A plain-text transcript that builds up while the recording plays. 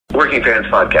Working Fans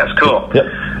Podcast. Cool. Yep.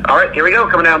 All right, here we go.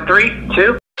 Coming down 3,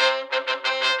 2.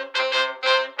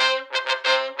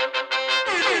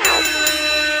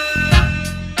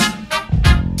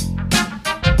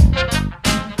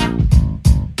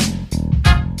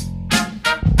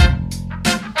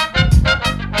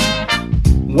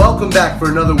 Welcome back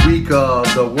for another week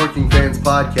of the Working Fans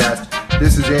Podcast.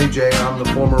 This is AJ. I'm the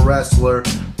former wrestler.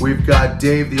 We've got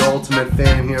Dave, the ultimate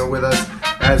fan, here with us.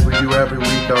 As we do every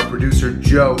week, our producer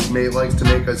Joe likes to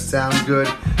make us sound good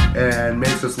and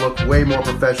makes us look way more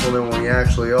professional than we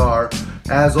actually are.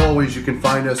 As always, you can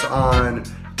find us on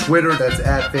Twitter, that's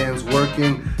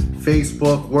 @FansWorking,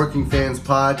 Facebook, Working Fans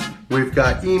Pod. We've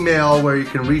got email where you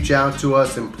can reach out to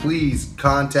us and please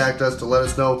contact us to let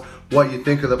us know what you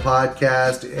think of the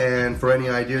podcast and for any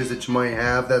ideas that you might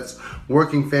have. That's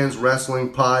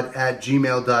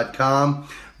workingfanswrestlingpod@gmail.com.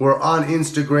 We're on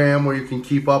Instagram where you can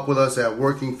keep up with us at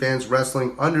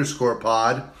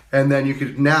workingfanswrestling_pod. And then you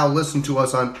can now listen to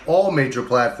us on all major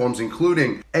platforms,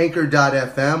 including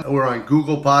Anchor.fm. We're on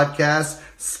Google Podcasts,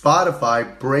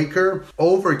 Spotify, Breaker,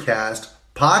 Overcast,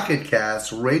 Pocket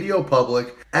Casts, Radio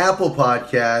Public, Apple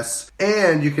Podcasts,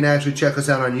 and you can actually check us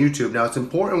out on YouTube. Now, it's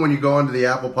important when you go onto the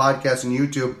Apple Podcasts and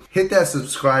YouTube, hit that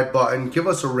subscribe button, give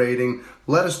us a rating,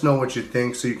 let us know what you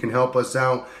think so you can help us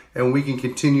out and we can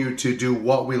continue to do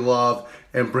what we love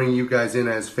and bring you guys in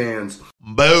as fans.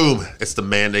 Boom. It's the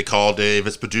man they call Dave.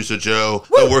 It's producer Joe,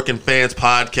 the Working Fans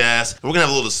Podcast. And we're going to have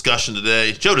a little discussion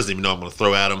today. Joe doesn't even know I'm going to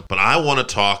throw at him, but I want to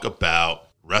talk about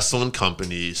wrestling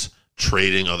companies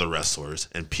trading other wrestlers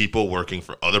and people working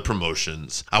for other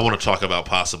promotions. I want to talk about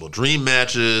possible dream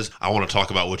matches. I want to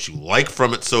talk about what you like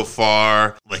from it so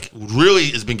far. Like, really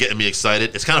has been getting me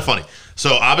excited. It's kind of funny.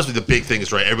 So obviously the big thing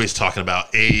is, right, everybody's talking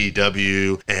about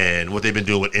AEW and what they've been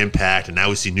doing with Impact, and now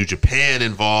we see New Japan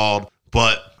involved.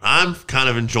 But I'm kind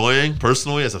of enjoying,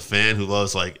 personally, as a fan who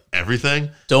loves, like,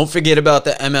 everything. Don't forget about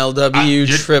the MLW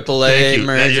AAA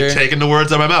merger. You're taking the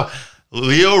words out of my mouth.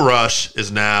 Lio Rush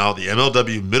is now the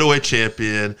MLW middleweight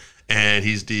champion, and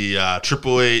he's the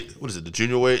triple weight, what is it, the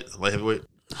junior weight, light heavyweight,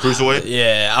 cruiserweight?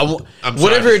 Yeah,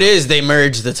 whatever it is, they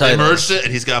merged the titles. They merged it,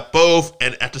 and he's got both,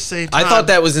 and at the same time. I thought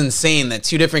that was insane that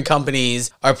two different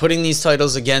companies are putting these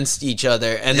titles against each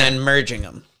other and then merging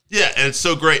them. Yeah, and it's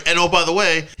so great. And oh, by the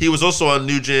way, he was also on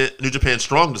New Japan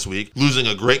Strong this week, losing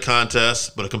a great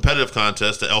contest, but a competitive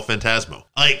contest to El Phantasmo.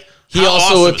 Like, he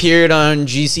also appeared on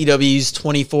GCW's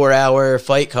 24-hour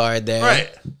fight card there. Right.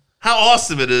 How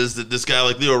awesome it is that this guy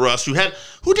like Lio Rush, who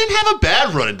didn't have a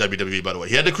bad run in WWE, by the way.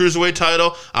 He had the Cruiserweight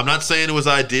title. I'm not saying it was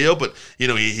ideal, but, you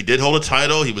know, he did hold a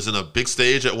title. He was in a big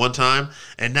stage at one time.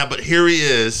 And now, but here he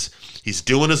is. He's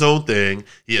doing his own thing.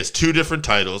 He has 2 different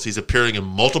titles. He's appearing in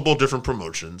multiple different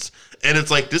promotions. And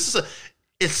it's like,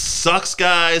 it sucks,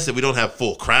 guys, that we don't have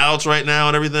full crowds right now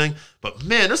and everything. But,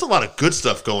 man, there's a lot of good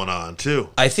stuff going on, too.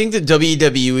 I think the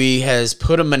WWE has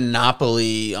put a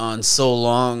monopoly on so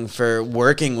long for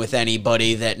working with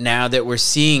anybody that now that we're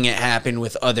seeing it happen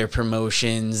with other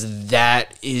promotions,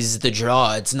 that is the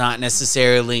draw. It's not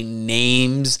necessarily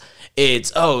names.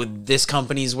 It's, oh, this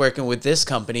company's working with this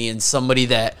company, and somebody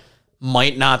that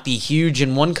might not be huge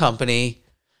in one company,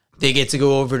 they get to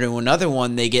go over to another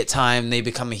one, they get time, they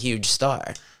become a huge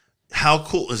star. How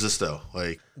cool is this, though?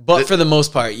 But for the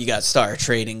most part, you got star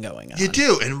trading going on. You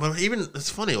do, and even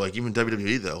it's funny, like even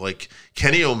WWE though, like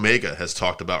Kenny Omega has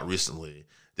talked about recently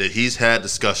that he's had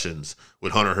discussions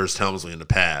with Hunter Hearst Helmsley in the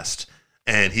past,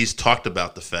 and he's talked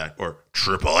about the fact, or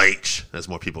Triple H, as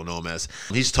more people know him as,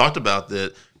 he's talked about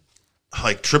that,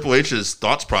 like Triple H's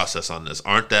thoughts process on this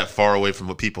aren't that far away from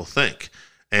what people think,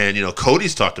 and you know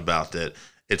Cody's talked about that.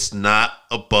 It's not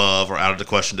above or out of the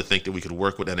question to think that we could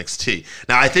work with NXT.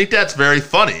 Now, I think that's very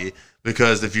funny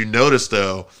because if you notice,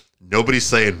 though, nobody's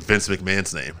saying Vince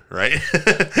McMahon's name, right?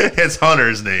 It's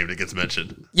Hunter's name that gets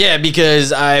mentioned. Yeah,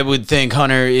 because I would think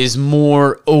Hunter is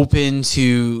more open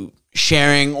to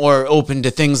sharing or open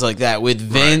to things like that. With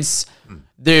Vince,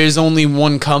 there's only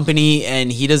one company, and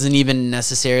he doesn't even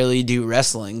necessarily do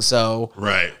wrestling. So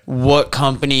what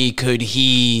company could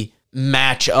he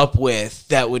match up with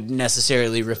that would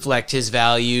necessarily reflect his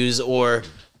values or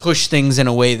push things in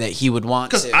a way that he would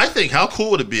want to? Because I think, how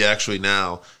cool would it be actually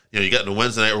now, you know, you got the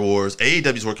Wednesday Night Wars,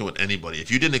 AEW's working with anybody. If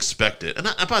you didn't expect it, and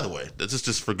by the way, this is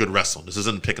just for good wrestling. This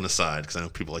isn't picking a side, because I know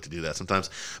people like to do that sometimes.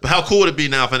 But how cool would it be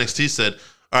now if NXT said,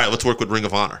 all right, let's work with Ring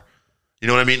of Honor? You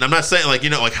know what I mean? I'm not saying, like,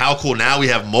 you know, like how cool now we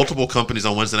have multiple companies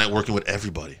on Wednesday night working with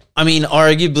everybody. I mean,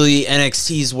 arguably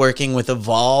NXT's working with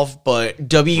Evolve, but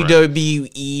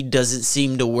WWE doesn't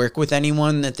seem to work with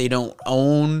anyone that they don't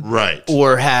own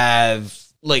or have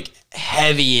like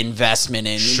heavy investment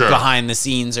in behind the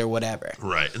scenes or whatever.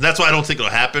 Right. And that's why I don't think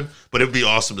it'll happen, but it would be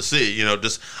awesome to see. You know,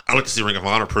 I like to see Ring of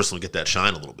Honor personally get that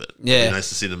shine a little bit. Yeah. It'd be nice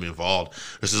to see them involved.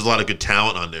 There's a lot of good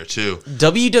talent on there too.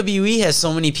 WWE has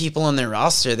so many people on their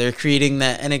roster. They're creating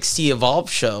that NXT Evolve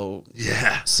show.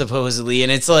 Yeah. Supposedly.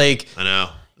 And it's like, I know.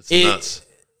 It's nuts.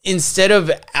 Instead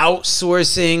of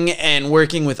outsourcing and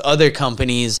working with other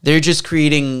companies, they're just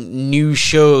creating new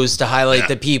shows to highlight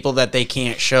the people that they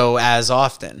can't show as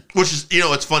often. Which is,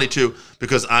 it's funny too,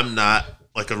 because I'm not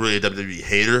like a really WWE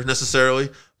hater necessarily,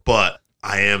 but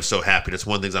I am so happy. That's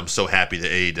one of the things I'm so happy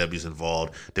that AEW is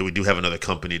involved, that we do have another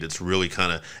company that's really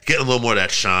kind of getting a little more of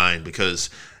that shine, because,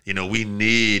 we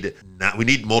need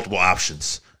multiple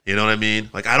options. You know what I mean?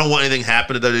 Like, I don't want anything to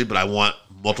happen to WWE, but I want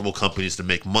multiple companies to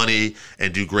make money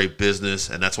and do great business,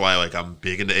 and that's why I'm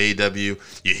big into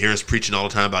AEW. You hear us preaching all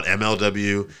the time about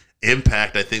MLW.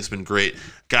 Impact, I think, has been great.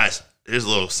 Guys, here's a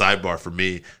little sidebar for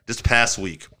me. This past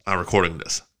week, I'm recording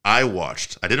this. I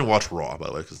didn't watch Raw, by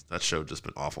the way, because that show has just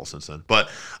been awful since then, but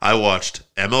I watched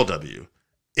MLW,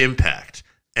 Impact,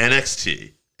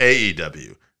 NXT,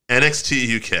 AEW,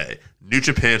 NXT UK, New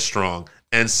Japan Strong,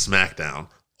 and SmackDown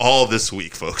all this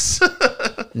week, folks.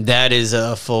 That is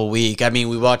a full week. I mean,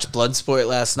 we watched Bloodsport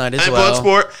last night as well.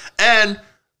 Bloodsport. And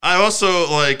I also,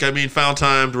 found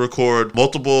time to record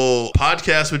multiple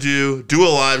podcasts with you, do a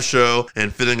live show,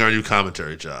 and fit in our new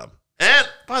commentary job. And,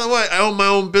 by the way, I own my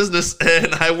own business,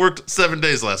 and I worked 7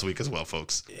 days last week as well,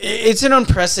 folks. It's an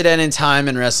unprecedented time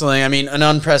in wrestling. I mean, an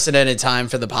unprecedented time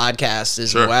for the podcast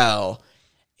as well.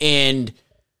 And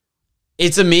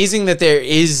it's amazing that there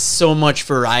is so much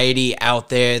variety out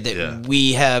there that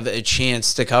we have a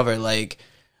chance to cover. Like,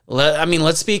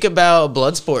 let's speak about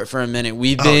Bloodsport for a minute.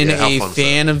 We've been a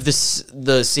fan of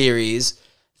the series.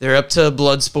 They're up to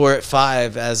Bloodsport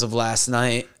 5 as of last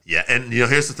night. Yeah, and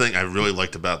here's the thing I really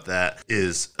liked about that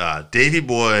is Davey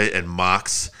Boy and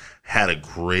Mox had a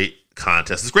great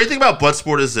contest. The great thing about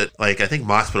Bloodsport is that, I think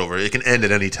Mox put over, it can end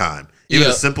at any time. Even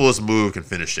the simplest move can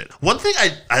finish it. One thing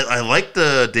I like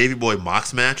the Davey Boy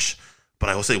Mox match, but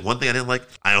I will say one thing I didn't like.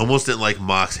 I almost didn't like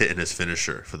Mox hitting his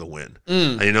finisher for the win.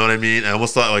 You know what I mean? I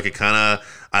almost thought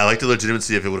I liked the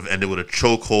legitimacy if it would have ended with a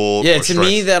chokehold. Yeah, to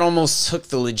me that almost took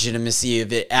the legitimacy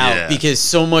of it out because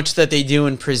so much that they do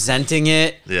in presenting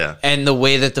it and the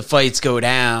way that the fights go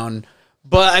down.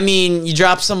 But, I mean, you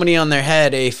drop somebody on their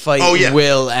head, a fight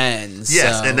will end.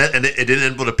 Yes, so. and it didn't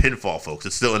end with a pinfall, folks.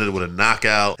 It still ended with a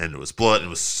knockout, and it was blood, and it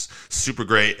was super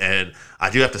great. And I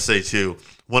do have to say, too,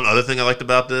 one other thing I liked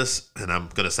about this, and I'm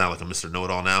going to sound like a Mr.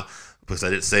 Know-It-All now because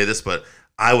I didn't say this, but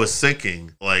I was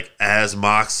thinking, as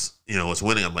Mox, was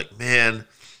winning, I'm like, man,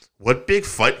 what big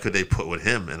fight could they put with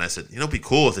him? And I said, it'd be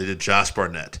cool if they did Josh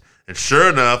Barnett. And sure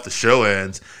enough, the show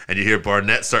ends, and you hear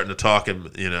Barnett starting to talk and,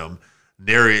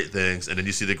 narrate things, and then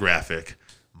you see the graphic.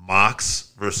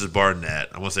 Mox versus Barnett.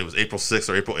 I want to say it was April 6th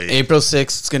or April 8th. April 6th.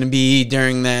 It's going to be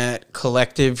during that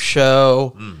collective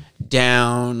show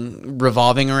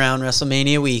revolving around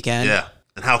WrestleMania weekend. Yeah.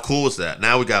 And how cool is that?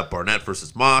 Now we got Barnett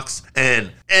versus Mox.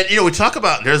 And we talk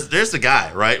about, there's the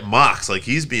guy, right? Mox.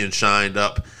 He's being shined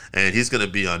up, and he's going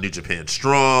to be on New Japan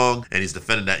Strong, and he's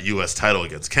defending that U.S. title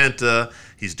against Kenta.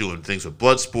 He's doing things with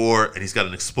Bloodsport, and he's got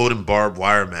an exploding barbed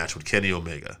wire match with Kenny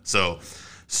Omega. So,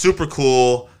 super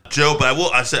cool. Joe, but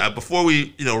I said before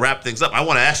we wrap things up, I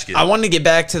want to ask you. I want to get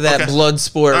back to that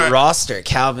Bloodsport roster.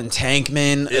 Calvin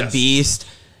Tankman, a beast.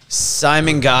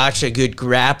 Simon Gotch, a good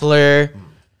grappler.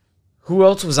 Who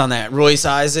else was on that? Royce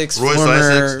Isaacs,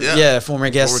 former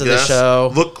guest of the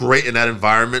show. Looked great in that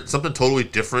environment. Something totally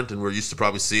different than we're used to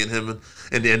probably seeing him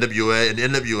in the NWA. In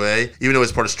the NWA, even though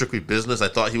it's part of Strictly Business, I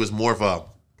thought he was more of a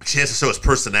chance to show his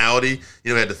personality.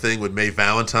 He had the thing with Mae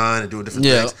Valentine and doing different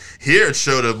things. Here it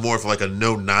showed more of a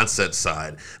no-nonsense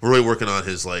side. We're really working on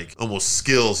his almost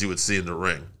skills you would see in the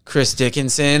ring. Chris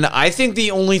Dickinson. I think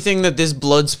the only thing that this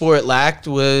Bloodsport lacked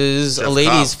was a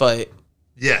ladies' fight.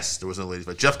 Yes, there was no ladies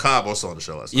fight. Jeff Cobb also on the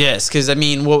show last night. Yes, because,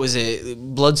 what was it?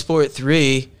 Bloodsport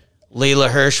 3, Layla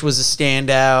Hirsch was a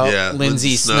standout. Yeah,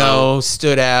 Lindsay Snow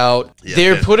stood out. Yeah,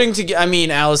 they're putting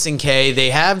together, Allison Kay,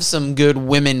 they have some good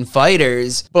women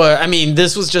fighters. But,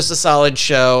 this was just a solid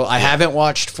show. I haven't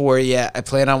watched 4 yet. I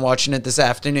plan on watching it this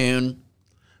afternoon.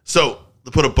 So, to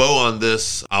put a bow on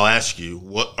this, I'll ask you,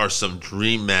 what are some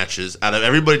dream matches out of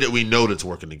everybody that we know that's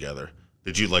working together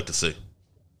that you'd like to see?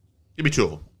 Give me 2 of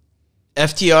them.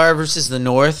 FTR versus the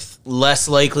North, less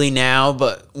likely now,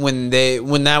 but when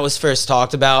that was first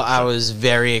talked about, I was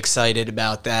very excited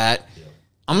about that. Yeah.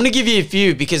 I'm going to give you a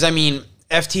few because,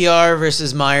 FTR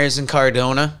versus Myers and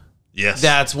Cardona. Yes.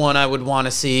 That's one I would want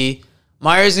to see.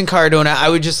 Myers and Cardona, I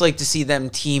would just like to see them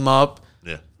team up.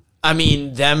 Yeah. I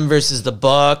mean, them versus the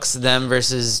Bucks, them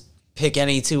versus pick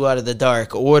any two out of the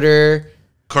Dark Order.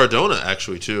 Cardona,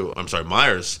 actually, too. I'm sorry,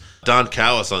 Myers. Don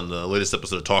Callis on the latest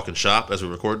episode of Talking Shop, as we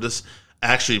record this,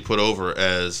 actually put over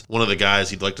as one of the guys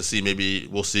he'd like to see, maybe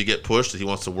we'll see get pushed, that he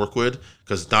wants to work with,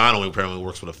 because Don only apparently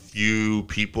works with a few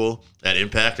people at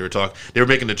Impact. They were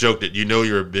making the joke that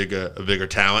you're a bigger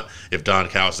talent if Don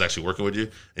Callis is actually working with you,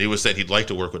 and he was saying he'd like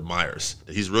to work with Myers.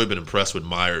 That he's really been impressed with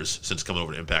Myers since coming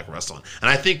over to Impact Wrestling, and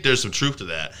I think there's some truth to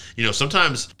that.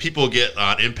 Sometimes people get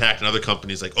on Impact and other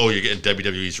companies like, oh, you're getting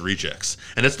WWE's rejects,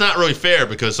 and it's not really fair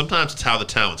because sometimes it's how the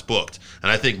talent's booked,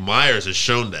 and I think Myers has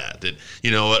shown that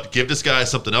you know what, give this guy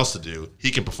something else to do,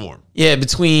 he can perform. Yeah,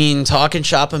 between Talking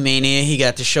Shop-A-Mania, he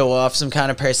got to show off some kind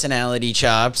of personality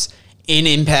chops. In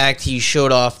Impact, he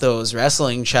showed off those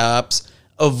wrestling chops,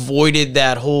 avoided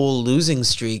that whole losing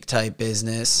streak type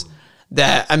business.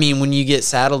 That, I mean, when you get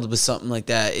saddled with something like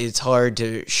that, it's hard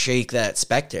to shake that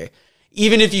specter.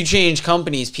 Even if you change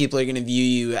companies, people are going to view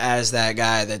you as that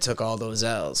guy that took all those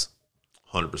L's.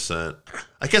 100%.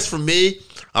 I guess for me,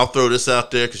 I'll throw this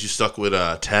out there because you stuck with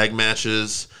tag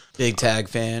matches. Big tag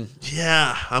fan.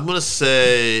 Yeah, I'm going to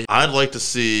say I'd like to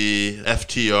see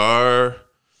FTR.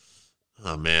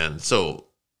 Oh, man, it's so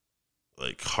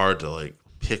hard to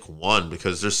pick one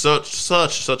because there's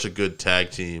such a good tag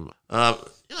team. I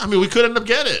mean, we could end up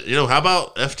getting it. How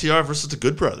about FTR versus the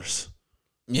Good Brothers?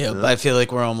 Yeah, I feel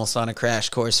like we're almost on a crash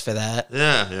course for that.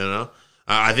 Yeah,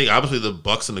 I think obviously the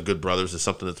Bucks and the Good Brothers is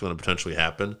something that's going to potentially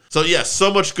happen. So, yeah,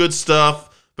 so much good stuff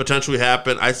potentially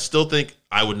happen. I still think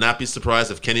I would not be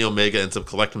surprised if Kenny Omega ends up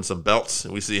collecting some belts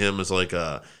and we see him as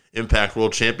a Impact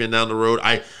World Champion down the road.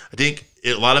 I think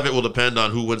a lot of it will depend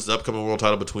on who wins the upcoming world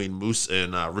title between Moose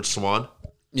and Rich Swann.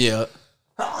 Yeah.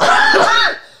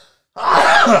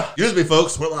 Excuse me,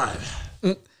 folks. We're live.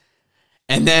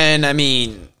 And then, I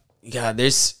mean, God,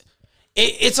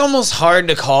 it's almost hard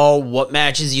to call what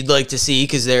matches you'd like to see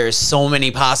because there are so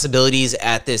many possibilities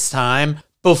at this time.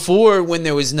 Before, when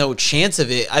there was no chance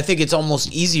of it, I think it's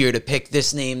almost easier to pick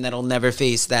this name that'll never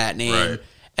face that name. Right.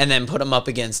 And then put them up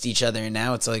against each other. And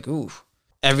now it's ooh,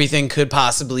 everything could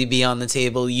possibly be on the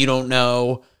table. You don't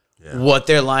know what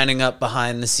they're lining up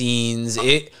behind the scenes.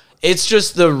 It's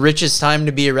just the richest time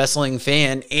to be a wrestling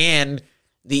fan and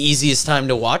the easiest time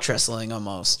to watch wrestling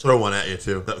almost. Throw one at you,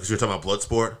 too, because you're talking about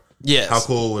Bloodsport. Yes. How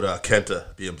cool would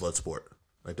Kenta be in Bloodsport?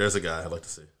 There's a guy I'd like to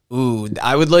see. Ooh,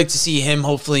 I would like to see him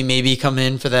hopefully maybe come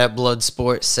in for that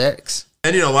Bloodsport 6.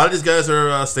 And, a lot of these guys are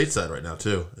stateside right now,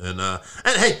 too. And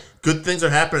hey, good things are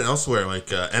happening elsewhere.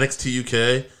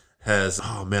 NXT UK has,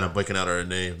 oh, man, I'm blanking out her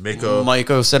name. Maiko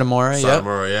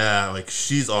Satomura, yeah.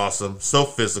 She's awesome. So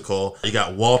physical. You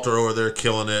got Walter over there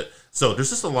killing it. So there's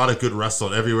just a lot of good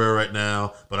wrestling everywhere right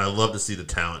now. But I love to see the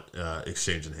talent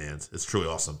exchanging hands. It's truly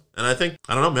awesome. And I think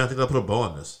they'll put a bow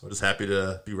on this. We're just happy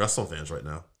to be wrestling fans right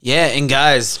now. Yeah, and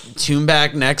guys, tune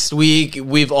back next week.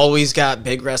 We've always got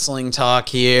big wrestling talk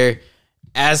here.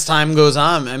 As time goes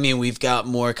on, I mean, we've got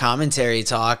more commentary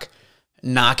talk.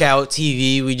 Knockout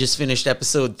TV, we just finished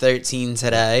episode 13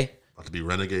 today. About to be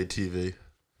Renegade TV.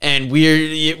 And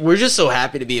we're just so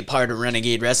happy to be a part of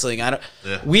Renegade Wrestling.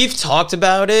 We've talked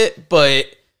about it, but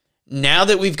now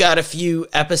that we've got a few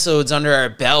episodes under our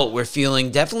belt, we're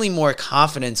feeling definitely more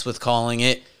confidence with calling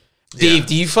it. Dave,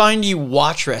 do you find you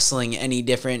watch wrestling any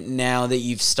different now that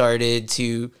you've started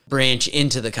to branch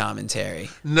into the commentary?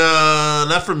 No,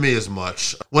 not for me as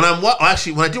much. When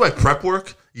I do my prep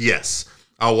work, yes,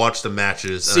 I'll watch the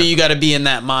matches. So you got to be in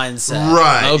that mindset.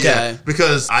 Right. Okay. Yeah,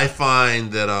 because I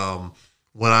find that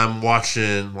when I'm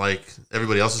watching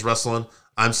everybody else's wrestling,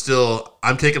 I'm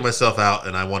taking myself out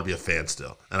and I want to be a fan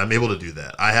still. And I'm able to do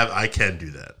that. I can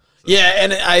do that. Yeah,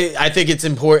 and I think it's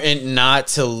important not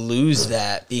to lose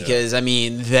that because, I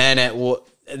mean, then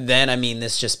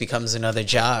this just becomes another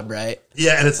job, right?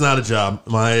 Yeah, and it's not a job.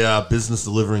 My business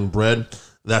delivering bread,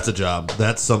 that's a job.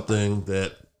 That's something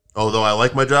that, although I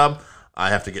like my job, I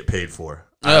have to get paid for.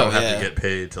 I don't have to get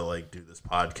paid to do this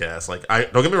podcast.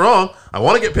 Don't get me wrong, I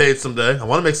want to get paid someday. I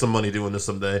want to make some money doing this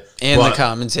someday. And the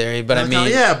commentary, but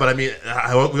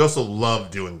we also love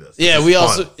doing this. Yeah, we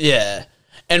also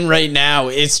And right now,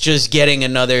 it's just getting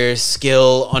another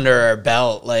skill under our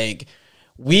belt.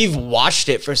 We've watched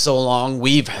it for so long.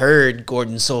 We've heard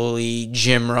Gordon Solie,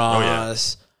 Jim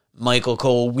Ross, Michael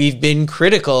Cole. We've been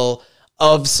critical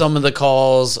of some of the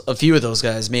calls a few of those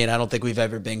guys made. I don't think we've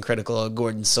ever been critical of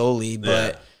Gordon Solie,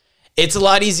 but it's a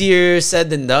lot easier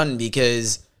said than done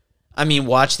because,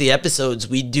 watch the episodes.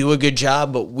 We do a good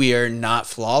job, but we are not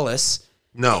flawless.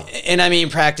 No. And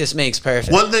practice makes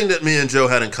perfect. One thing that me and Joe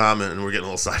had in common, and we're getting a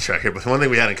little sidetracked here, but one thing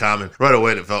we had in common right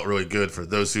away that felt really good for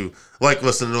those who like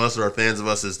listening to us or are fans of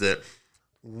us is that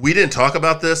we didn't talk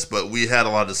about this, but we had a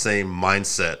lot of the same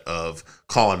mindset of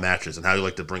calling matches and how you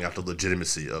like to bring out the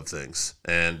legitimacy of things.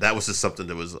 And that was just something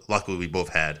that was luckily we both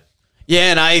had.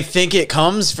 Yeah, and I think it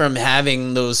comes from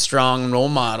having those strong role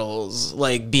models,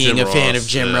 like being Jim a fan Ross, of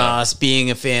Jim yeah. Ross,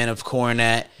 being a fan of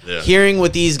Cornette, Yeah. hearing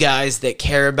what these guys that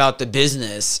care about the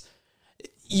business.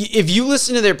 If you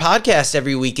listen to their podcast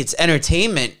every week, it's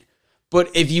entertainment. But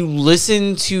if you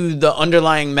listen to the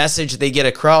underlying message they get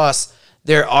across,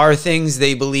 there are things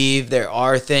they believe, there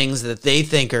are things that they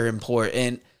think are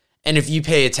important. And if you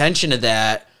pay attention to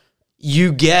that,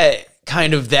 you get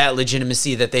kind of that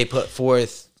legitimacy that they put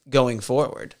forth going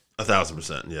forward.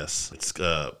 1,000%, yes. It's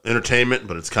entertainment,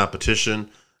 but it's competition,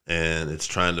 and it's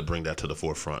trying to bring that to the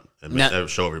forefront and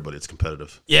show everybody it's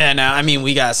competitive. Yeah, now, I mean,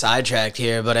 we got sidetracked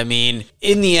here, but I mean,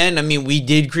 in the end, I mean, we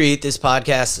did create this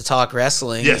podcast to talk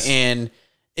wrestling. Yes. And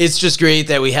it's just great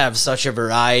that we have such a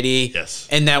variety. Yes.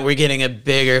 And that we're getting a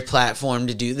bigger platform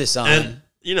to do this on. And,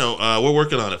 you know, we're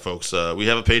working on it, folks. We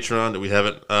have a Patreon that we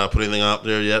haven't put anything out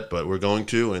there yet, but we're going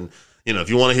to. And, you know, if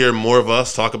you want to hear more of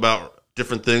us talk about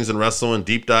different things in wrestling,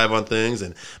 deep dive on things,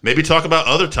 and maybe talk about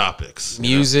other topics.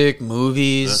 Music,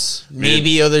 movies,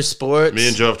 maybe other sports. Me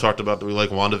and Joe have talked about that we like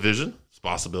WandaVision. It's a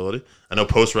possibility. I know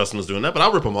Post Wrestling is doing that, but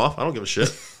I'll rip them off. I don't give a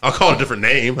shit. I'll call it a different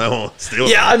name. I won't steal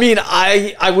it. Yeah, I mean,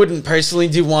 I wouldn't personally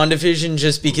do WandaVision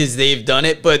just because they've done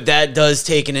it, but that does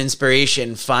take an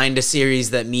inspiration. Find a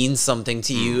series that means something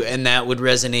to you and that would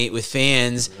resonate with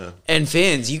fans. Yeah. And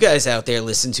fans, you guys out there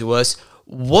listen to us.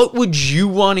 What would you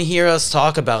want to hear us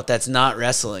talk about that's not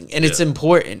wrestling? And it's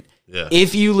important. Yeah.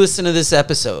 If you listen to this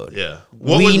episode. Yeah.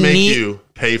 What would make you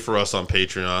pay for us on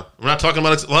Patreon? We're not talking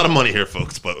about a lot of money here,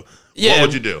 folks, but what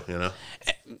would you do, you know?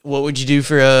 What would you do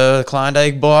for a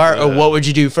Klondike bar? Or what would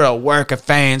you do for a Work of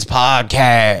Fans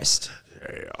podcast?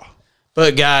 Yeah.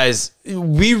 But guys,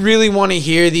 we really want to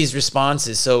hear these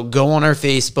responses. So go on our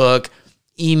Facebook,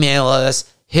 email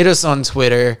us, hit us on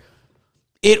Twitter.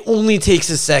 It only takes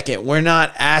a second. We're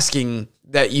not asking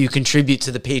that you contribute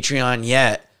to the Patreon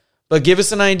yet, but give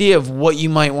us an idea of what you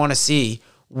might want to see,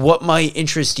 what might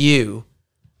interest you,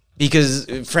 because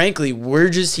frankly, we're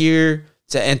just here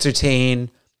to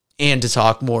entertain and to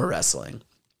talk more wrestling.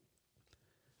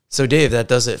 So Dave, that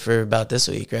does it for about this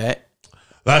week, right?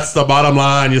 That's the bottom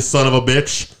line, you son of a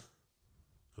bitch.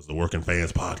 Because the Working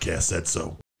Fans podcast said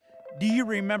so. Do you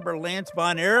remember Lance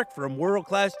Von Erich from World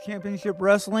Class Championship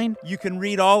Wrestling? You can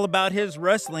read all about his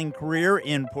wrestling career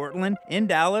in Portland, in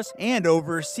Dallas, and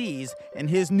overseas in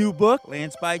his new book,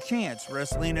 Lance by Chance,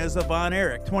 Wrestling as a Von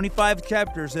Erich. 25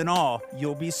 chapters in all.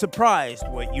 You'll be surprised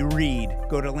what you read.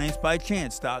 Go to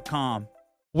lancebychance.com.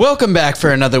 Welcome back for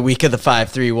another week of the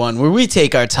 531, where we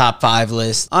take our top 5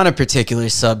 list on a particular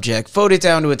subject, vote it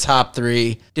down to a top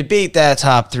 3, debate that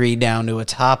top 3 down to a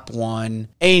top 1,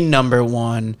 a number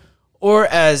 1, or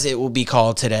as it will be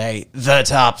called today, the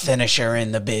top finisher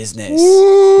in the business.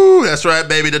 Ooh, that's right,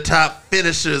 baby. The top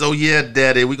finishers. Oh, yeah,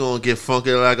 daddy. We going to get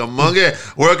funky like a monkey.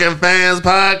 Working Fans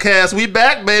podcast. We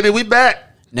back, baby. We back.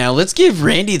 Now, let's give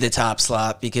Randy the top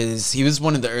slot because he was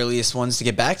one of the earliest ones to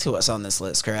get back to us on this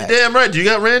list, correct? Damn right. Do you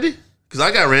got Randy? Because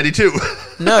I got Randy, too.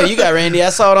 No, you got Randy.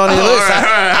 I saw it on your list. All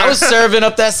right. I was serving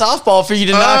up that softball for you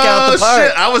to knock out the park.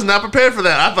 Shit. I was not prepared for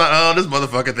that. I thought, this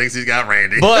motherfucker thinks he's got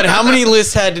Randy. But how many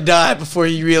lists had to die before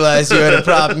you realized you had a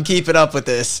problem keeping up with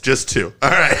this? Just 2. All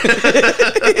right.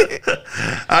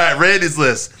 All right, Randy's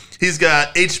list. He's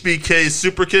got HBK's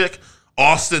Super Kick,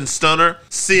 Austin Stunner,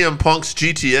 CM Punk's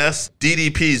GTS,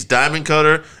 DDP's Diamond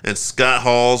Cutter, and Scott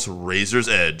Hall's Razor's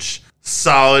Edge.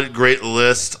 Solid, great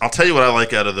list. I'll tell you what I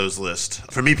like out of those lists.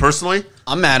 For me personally,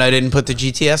 I'm mad I didn't put the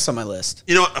GTS on my list.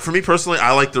 you know what? For me personally,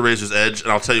 I like the Razor's Edge,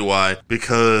 and I'll tell you why.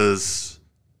 Because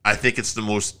I think it's the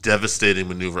most devastating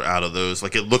maneuver out of those.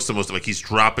 Like, it looks the most like he's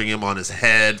dropping him on his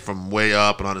head from way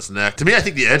up and on his neck. To me, I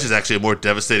think the Edge is actually a more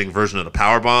devastating version of the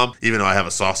Powerbomb, even though I have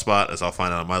a soft spot, as I'll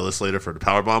find out on my list later, for the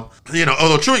Powerbomb. You know,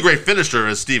 although truly great finisher,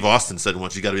 as Steve Austin said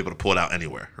once, you got to be able to pull it out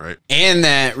anywhere, right? And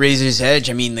that Razor's Edge,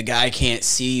 I mean, the guy can't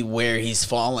see where he's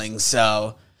falling,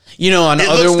 so... You know, on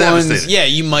other ones, yeah,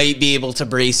 you might be able to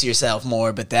brace yourself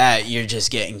more, but that, you're just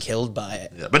getting killed by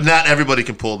it. Yeah, but not everybody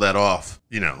can pull that off.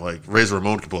 You know, like Razor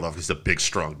Ramon can pull it off. He's a big,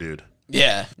 strong dude.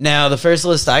 Yeah. Now, the first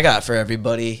list I got for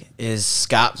everybody is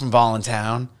Scott from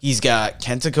Voluntown. He's got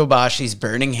Kenta Kobashi's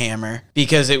Burning Hammer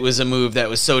because it was a move that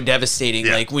was so devastating.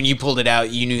 Yeah. Like, when you pulled it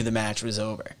out, you knew the match was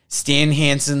over. Stan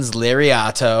Hansen's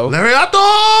Lariato.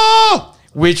 Lariato!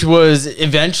 Which was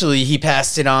eventually he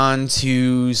passed it on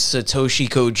to Satoshi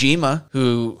Kojima,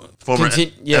 who former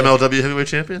MLW heavyweight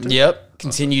champion. Yep,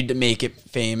 continued to make it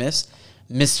famous.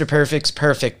 Mr. Perfect's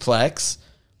Perfect Plex,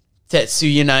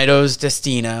 Tetsuya Naito's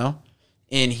Destino,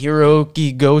 in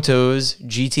Hiroki Goto's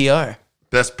GTR.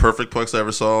 Best perfect plex I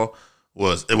ever saw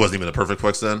was, it wasn't even a perfect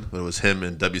plex then, but it was him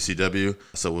in WCW.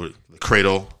 So the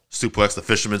cradle suplex, the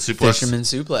fisherman suplex. Fisherman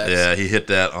suplex. Yeah, he hit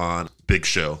that on Big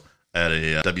Show at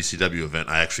a WCW event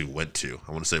I actually went to.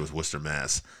 I want to say it was Worcester,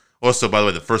 Mass. Also, by the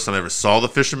way, the first time I ever saw the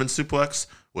fisherman suplex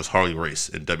was Harley Race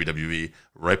in WWE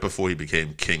right before he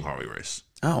became King Harley Race.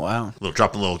 Oh, wow.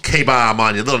 Dropping a little K-bomb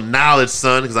on you, a little knowledge,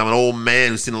 son, because I'm an old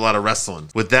man who's seen a lot of wrestling.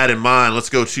 With that in mind, let's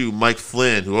go to Mike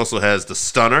Flynn, who also has the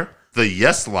Stunner, the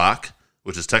Yes Lock,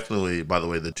 which is technically, by the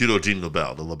way, the Judo Gene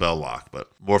LaBelle, the LaBelle Lock,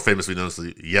 but more famously known as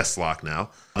the Yes Lock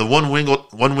now. The One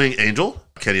Wing Angel,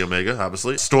 Kenny Omega,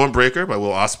 obviously. Stormbreaker by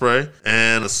Will Ospreay,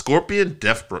 and a Scorpion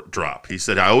Death Drop. He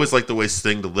said, I always liked the way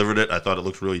Sting delivered it. I thought it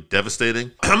looked really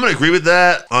devastating. I'm going to agree with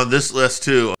that on this list,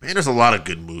 too. Man, there's a lot of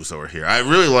good moves over here. I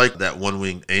really like that One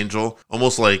Wing Angel,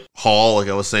 almost like Hall, like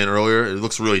I was saying earlier. It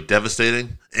looks really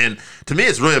devastating. And to me,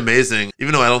 it's really amazing,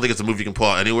 even though I don't think it's a move you can pull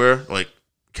out anywhere, like,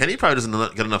 Kenny probably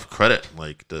doesn't get enough credit,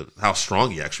 like how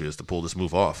strong he actually is to pull this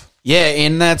move off. Yeah,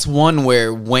 and that's one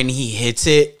where when he hits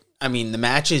it, I mean, the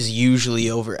match is usually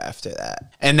over after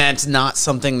that. And that's not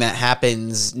something that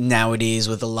happens nowadays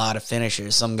with a lot of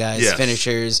finishers. Some guys'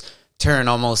 finishers turn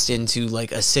almost into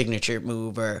like a signature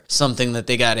move or something that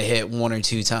they got to hit one or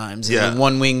two times. And the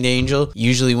One-Winged Angel,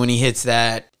 usually when he hits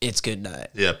that, it's good night.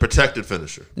 Yeah, protected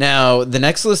finisher. Now, the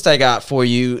next list I got for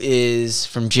you is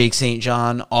from Jake St.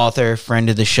 John, author, friend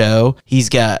of the show. He's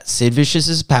got Sid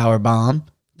Vicious's Powerbomb,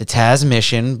 the Taz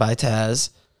Mission by Taz,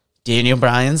 Daniel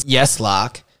Bryan's Yes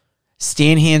Lock,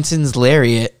 Stan Hansen's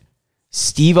Lariat,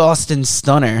 Steve Austin's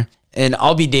Stunner, and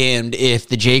I'll be damned if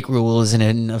the Jake rule isn't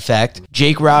in effect.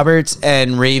 Jake Roberts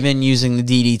and Raven using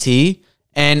the DDT,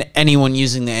 and anyone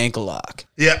using the ankle lock.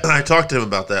 Yeah, I talked to him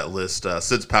about that list.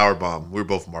 Sid's Powerbomb. We were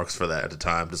both marks for that at the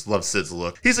time. Just love Sid's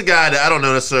look. He's a guy that I don't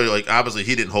know necessarily, like, obviously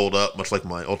he didn't hold up, much like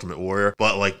my Ultimate Warrior.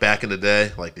 But, like, back in the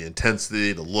day, like, the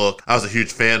intensity, the look, I was a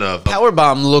huge fan of.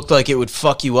 Powerbomb looked like it would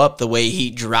fuck you up the way he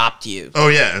dropped you. Oh,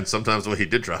 yeah, and sometimes the way he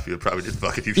did drop you, it probably did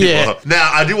fuck you people up. Now,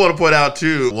 I do want to point out,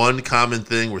 too, one common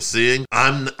thing we're seeing.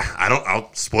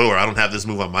 Spoiler, I don't have this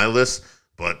move on my list,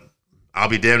 but I'll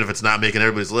be damned if it's not making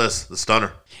everybody's list. The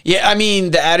Stunner. Yeah, I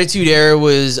mean, the Attitude Era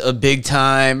was a big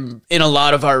time in a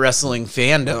lot of our wrestling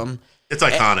fandom. It's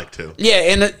iconic, too.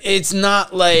 Yeah, and it's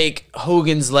not like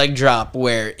Hogan's leg drop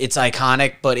where it's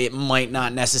iconic, but it might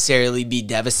not necessarily be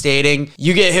devastating.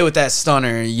 You get hit with that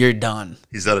Stunner, you're done.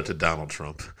 He's done it to Donald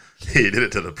Trump. He did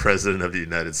it to the President of the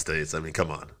United States. I mean, come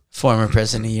on. Former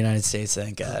President of the United States,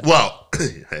 thank God. Well,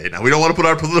 hey, now we don't want to put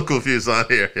our political views on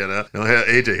here, you know. Don't have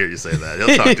AJ hear you say that.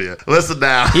 He'll talk to you. Listen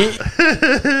now.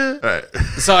 All right.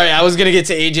 Sorry, I was going to get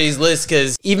to AJ's list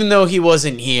because even though he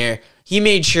wasn't here, he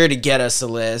made sure to get us a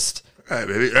list. All right,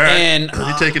 baby. All right. And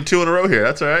you're taking two in a row here.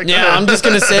 That's all right. Yeah, I'm just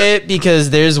going to say it because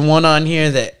there's one on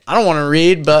here that I don't want to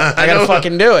read, but I got to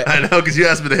fucking do it. I know, because you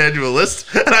asked me to hand you a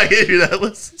list, and I gave you that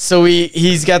list. So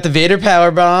he's got the Vader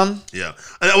Powerbomb. Yeah.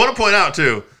 And I want to point out,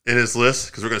 too, in his list,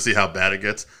 because we're going to see how bad it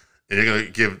gets, and you're going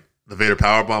to give the Vader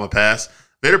Powerbomb a pass.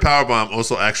 Vader Powerbomb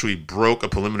also actually broke a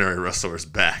preliminary wrestler's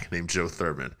back named Joe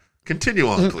Thurman. Continue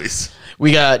on, please.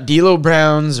 We got D'Lo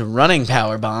Brown's Running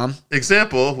Powerbomb.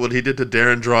 Example, what he did to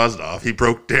Darren Drozdov. He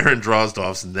broke Darren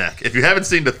Drozdov's neck. If you haven't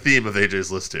seen the theme of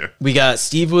AJ's list here. We got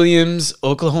Steve Williams'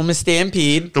 Oklahoma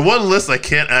Stampede. The one list I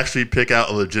can't actually pick out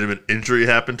a legitimate injury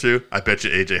happened to, I bet you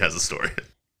AJ has a story.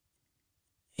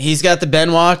 He's got the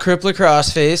Benoit Crippler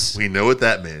Crossface. We know what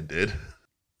that man did.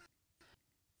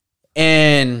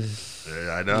 And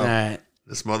yeah, I know. All right.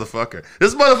 This motherfucker.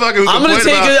 Who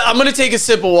I'm gonna take a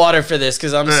sip of water for this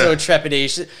because I'm so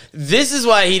trepidatious. This is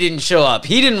why he didn't show up.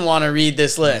 He didn't want to read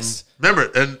this list. Remember,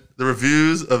 and the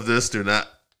reviews of this do not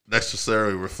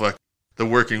necessarily reflect the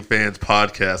Working Fans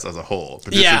podcast as a whole.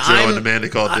 Producer Joe and the man they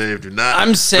call Dave do not.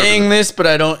 I'm saying this, but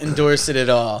I don't endorse it at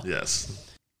all. Yes.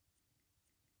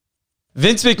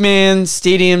 Vince McMahon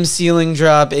Stadium Ceiling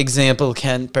Drop Example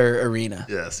Kemper Arena.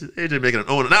 Yes, AJ making an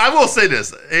Owen. Now, I will say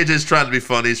this. AJ's trying to be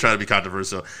funny. He's trying to be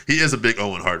controversial. He is a big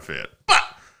Owen Hart fan. But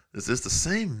this is the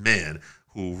same man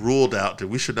who ruled out that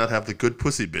we should not have the good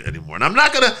pussy bit anymore. And I'm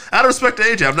not going to, out of respect to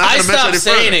AJ, I'm not going to mention it I stopped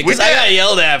saying it because I got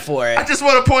yelled at for it. I just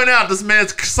want to point out this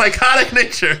man's psychotic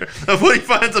nature of what he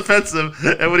finds offensive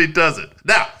and what he doesn't.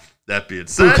 Now, that being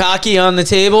said. Bukkake on the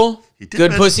table.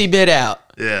 Good pussy bit out.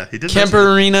 Yeah, he did.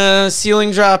 Kemper Arena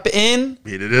ceiling drop in.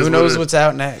 Who knows what's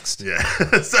out next? Yeah.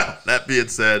 So that being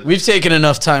said, we've taken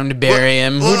enough time to bury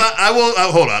him. Well, I will.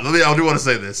 Hold on. I do want to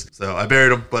say this. So I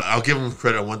buried him, but I'll give him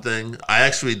credit on one thing. I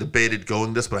actually debated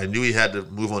going this, but I knew he had to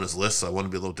move on his list, so I want to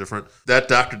be a little different. That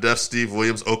Dr. Death Steve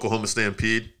Williams Oklahoma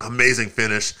Stampede, amazing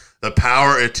finish. The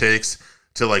power it takes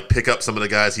to like pick up some of the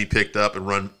guys he picked up and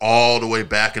run all the way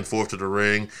back and forth to the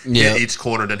ring, hit each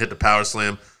corner, and then hit the power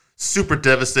slam. Super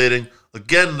devastating.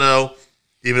 Again, though,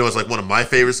 even though it's like one of my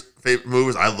favorite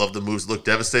moves, I love the moves that look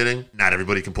devastating. Not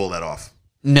everybody can pull that off.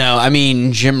 No, I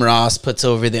mean, Jim Ross puts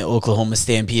over the Oklahoma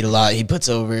Stampede a lot. He puts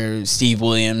over Steve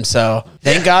Williams. So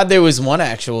thank God there was one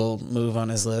actual move on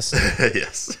his list.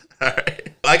 Yes. All right.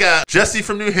 I got Jesse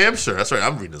from New Hampshire. That's right.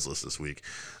 I'm reading his list this week.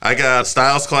 I got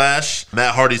Styles Clash,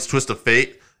 Matt Hardy's Twist of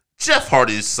Fate, Jeff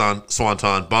Hardy's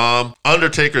Swanton Bomb,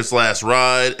 Undertaker's Last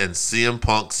Ride, and CM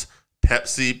Punk's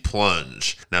Pepsi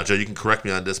Plunge. Now, Joe, you can correct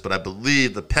me on this, but I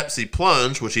believe the Pepsi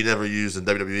Plunge, which he never used in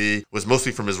WWE, was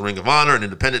mostly from his Ring of Honor and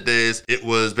Independent days. It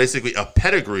was basically a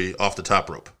pedigree off the top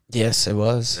rope. Yes, it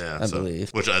was. Yeah, I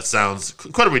believe. Which sounds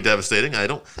incredibly devastating. I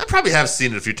probably have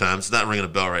seen it a few times. It's not ringing a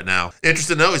bell right now.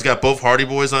 Interesting to know, he's got both Hardy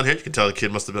Boys on here. You can tell the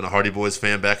kid must have been a Hardy Boys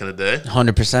fan back in the day.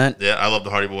 100%. Yeah, I love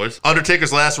the Hardy Boys.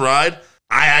 Undertaker's Last Ride.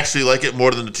 I actually like it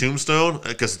more than the Tombstone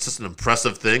because it's just an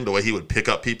impressive thing, the way he would pick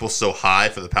up people so high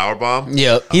for the powerbomb.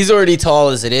 Yep. He's already tall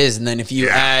as it is, and then if you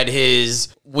add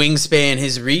his wingspan,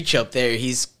 his reach up there,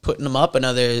 he's putting him up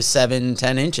another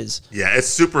 7-10 inches. Yeah, it's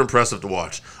super impressive to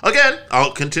watch. Again,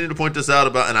 I'll continue to point this out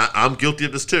and I'm guilty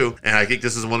of this too, and I think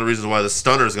this is one of the reasons why the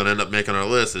stunner is going to end up making our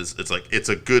list. It's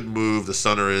a good move. The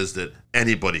stunner is that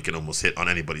anybody can almost hit on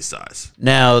anybody's size.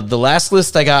 Now, the last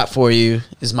list I got for you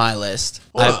is my list.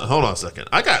 Hold on a second.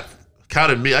 I got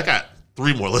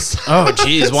 3 more lists. Oh,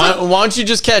 geez. Why don't you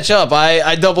just catch up?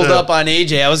 I doubled up on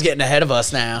AJ. I was getting ahead of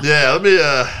us now. Yeah,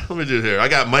 let me do it here. I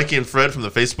got Mikey and Fred from the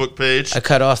Facebook page. I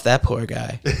cut off that poor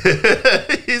guy.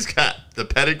 He's got the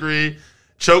pedigree,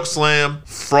 choke slam,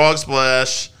 frog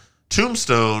splash,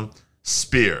 tombstone,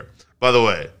 spear. By the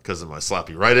way, because of my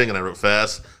sloppy writing and I wrote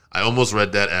fast, I almost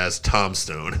read that as Tom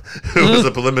Stone, who was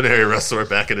a preliminary wrestler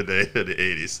back in the day, in the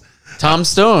 80s. Tom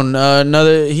Stone,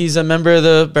 he's a member of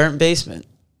the Burnt Basement.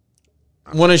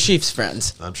 One of Sheep's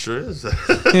friends. I'm sure is.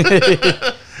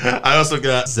 I also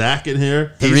got Zach in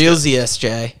here. The real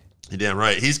ZSJ. You're damn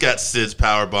right. He's got Sid's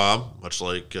Powerbomb, much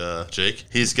like Jake.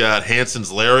 He's got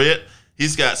Hanson's Lariat.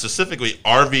 He's got specifically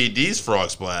RVD's Frog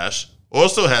Splash.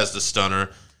 Also has the Stunner.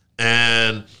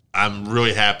 And I'm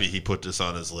really happy he put this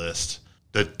on his list.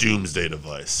 The Doomsday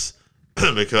Device.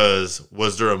 Because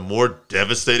was there a more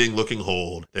devastating looking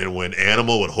hold than when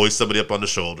Animal would hoist somebody up on the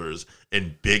shoulders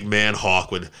and Big Man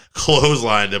Hawk would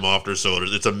clothesline them off their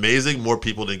shoulders? It's amazing more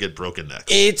people didn't get broken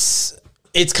necks.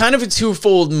 It's kind of a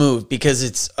twofold move because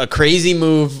it's a crazy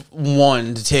move,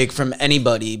 one, to take from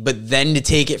anybody, but then to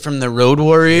take it from the Road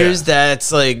Warriors,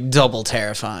 that's like double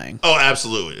terrifying. Oh,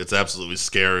 absolutely. It's absolutely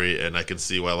scary, and I can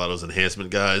see why a lot of those enhancement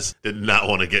guys did not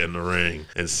want to get in the ring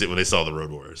and sit when they saw the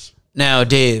Road Warriors. Now,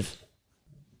 Dave,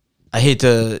 I hate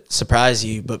to surprise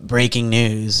you, but breaking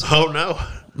news. Oh, no.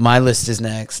 My list is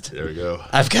next. There we go.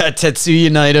 I've got Tetsuya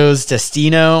Naito's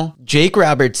Destino, Jake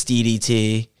Roberts'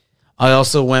 DDT. I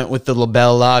also went with the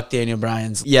LaBelle Lock, Daniel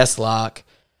Bryan's Yes Lock.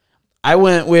 I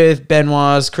went with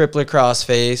Benoit's Crippler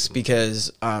Crossface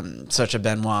because I'm such a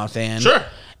Benoit fan. Sure.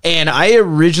 And I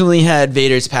originally had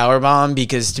Vader's Powerbomb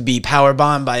because to be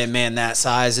powerbombed by a man that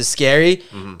size is scary.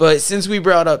 Mm-hmm. But since we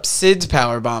brought up Sid's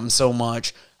Powerbomb so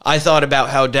much, I thought about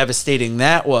how devastating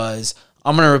that was.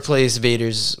 I'm going to replace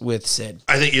Vader's with Sid.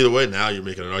 I think either way, now you're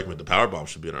making an argument the Powerbomb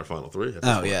should be in our final 3.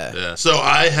 Oh, yeah. So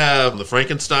I have the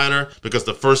Frankensteiner because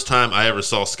the first time I ever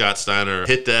saw Scott Steiner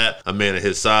hit that, a man of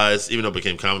his size, even though it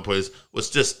became commonplace,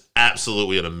 was just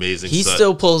absolutely an amazing He set.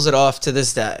 still pulls it off to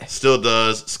this day. Still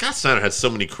does. Scott Steiner had so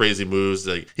many crazy moves.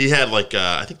 Like he had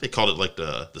I think they called it like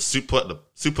the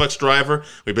suplex driver, where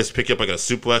you basically pick you up like a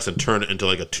suplex and turn it into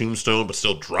like a tombstone, but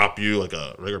still drop you like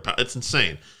a regular power. It's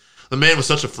insane. The man was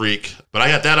such a freak, but I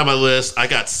got that on my list. I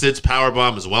got Sid's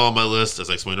Powerbomb as well on my list, as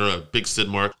I explained earlier, a big Sid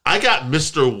mark. I got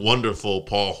Mr. Wonderful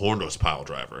Paul Horndos Pile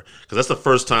Driver, because that's the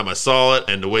first time I saw it,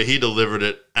 and the way he delivered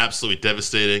it, absolutely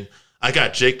devastating. I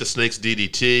got Jake the Snake's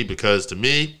DDT, because to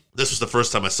me, this was the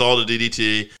first time I saw the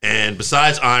DDT, and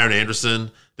besides Iron Anderson,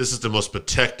 this is the most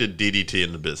protected DDT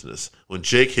in the business. When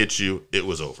Jake hit you, it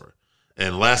was over.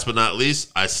 And last but not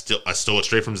least, I stole it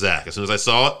straight from Zach. As soon as I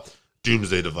saw it,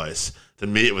 Doomsday Device. To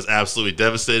me, it was absolutely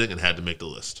devastating and had to make the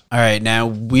list. All right, now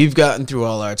we've gotten through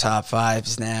all our top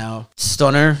 5s now.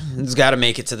 Stunner has got to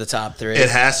make it to the top 3. It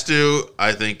has to.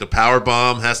 I think the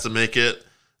Powerbomb has to make it.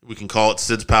 We can call it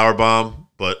Sid's Powerbomb,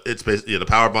 but it's basically, the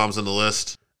Powerbomb's in the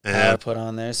list. And put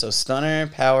on there. So Stunner,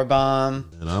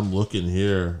 Powerbomb. And I'm looking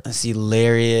here. I see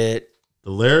Lariat.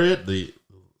 The Lariat, the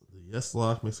Yes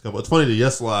Lock makes a couple. It's funny, the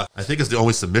Yes Lock, I think, is the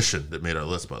only submission that made our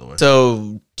list, by the way.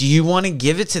 So do you want to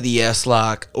give it to the Yes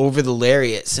Lock over the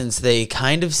Lariat since they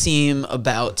kind of seem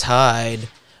about tied,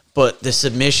 but the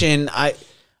submission,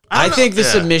 I think the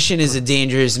Yeah. submission is a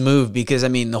dangerous move because, I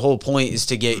mean, the whole point is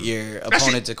to get your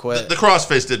opponent to quit. The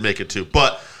crossface did make it too,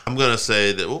 but I'm going to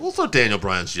say that we'll throw Daniel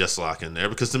Bryan's yes lock in there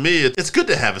because to me, it's good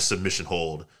to have a submission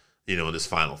hold, in this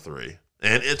final three.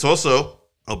 And it's also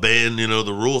obeying,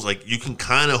 the rules. Like, you can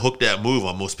kind of hook that move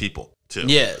on most people too.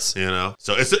 Yes.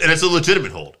 So it's a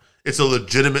legitimate hold. It's a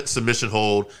legitimate submission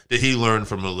hold that he learned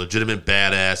from a legitimate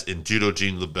badass in Judo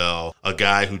Gene LaBelle, a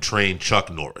guy who trained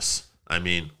Chuck Norris. I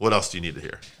mean, what else do you need to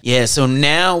hear? Yeah, so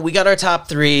now we got our top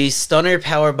three. Stunner,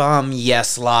 powerbomb,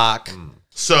 yes lock.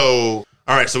 So,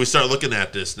 all right, so we start looking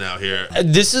at this now here.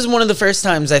 This is one of the first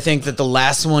times I think that the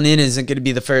last one in isn't going to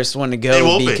be the first one to It go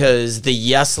won't be. because the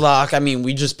yes lock, I mean,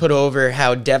 we just put over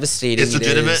how devastating It's it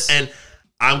legitimate, is. and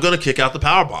I'm going to kick out the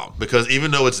powerbomb because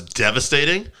even though it's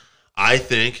devastating, I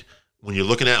think when you're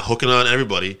looking at hooking on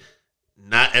everybody,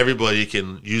 not everybody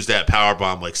can use that power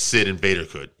bomb like Sid and Vader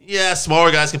could. Yeah,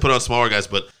 smaller guys can put on smaller guys,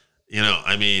 but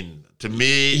I mean, to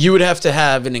me, You would have to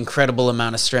have an incredible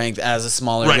amount of strength as a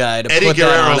smaller right, guy to Eddie put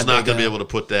that on Guerrero's a not big going to be guy. able to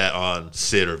put that on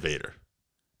Sid or Vader.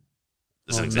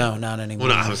 As an Well, example. no, not anymore.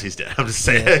 Well, no, obviously he's dead. I'm just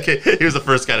saying. Okay, he was the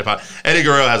first guy to power. Eddie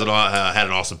Guerrero had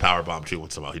an awesome power bomb too.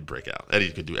 Once in a while, he'd break out.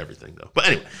 Eddie could do everything though. But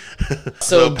anyway,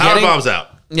 so power getting- bomb's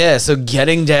out. Yeah, so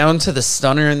getting down to the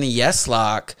stunner and the yes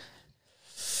lock.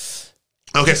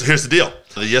 Okay, so here's the deal.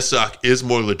 The yes lock is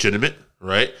more legitimate,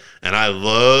 right? And I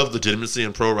love legitimacy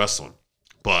in pro wrestling.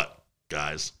 But,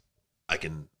 guys, I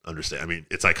can understand. I mean,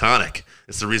 it's iconic.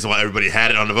 It's the reason why everybody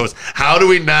had it on the votes. How do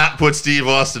we not put Steve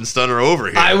Austin Stunner over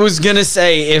here? I was going to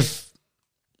say, if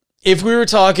we were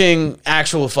talking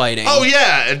actual fighting. Oh,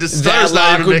 yeah. And the that Stunner's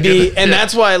not lock even would making be, it. and Yeah.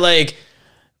 that's why, like,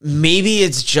 maybe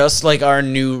it's just like our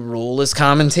new rule as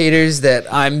commentators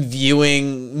that I'm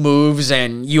viewing moves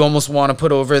and you almost want to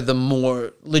put over the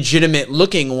more legitimate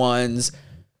looking ones.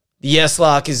 The yes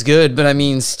lock is good, but I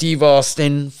mean, Steve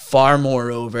Austin, far more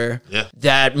over. Yeah.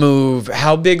 That move,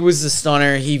 how big was the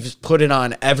stunner? He's put it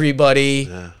on everybody.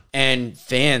 Yeah. And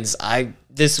fans,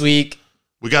 this week,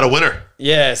 We got a winner.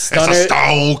 yeah, It's stunner. a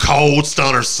stone cold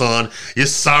stunner, son. You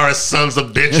sorry sons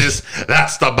of bitches.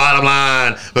 That's the bottom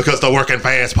line because the Working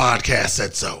Fans Podcast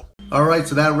said so. All right,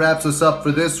 so that wraps us up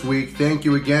for this week. Thank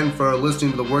you again for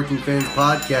listening to the Working Fans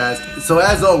Podcast. So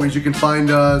as always, you can find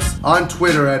us on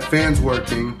Twitter at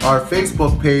FansWorking. Our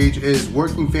Facebook page is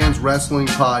Working Fans Wrestling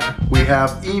Pod. We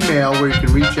have email where you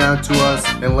can reach out to us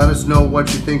and let us know what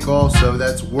you think also.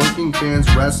 That's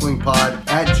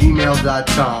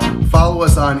workingfanswrestlingpod@gmail.com. Follow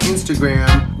us on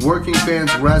Instagram,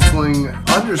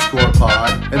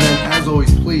 workingfanswrestling_pod. And then as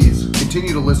always, please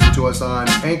continue to listen to us on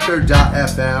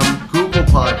Anchor.fm, Google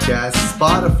Podcasts,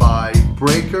 Spotify,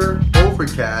 Breaker,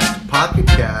 Overcast, Pocket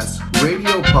Cast,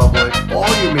 Radio Public, all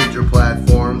your major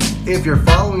platforms. If you're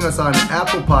following us on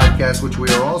Apple Podcasts, which we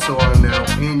are also on now,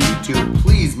 and YouTube,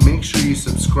 please make sure you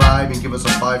subscribe and give us a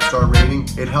 5-star rating.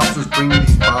 It helps us bring you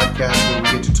these podcasts where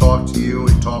we get to talk to you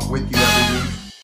and talk with you every week.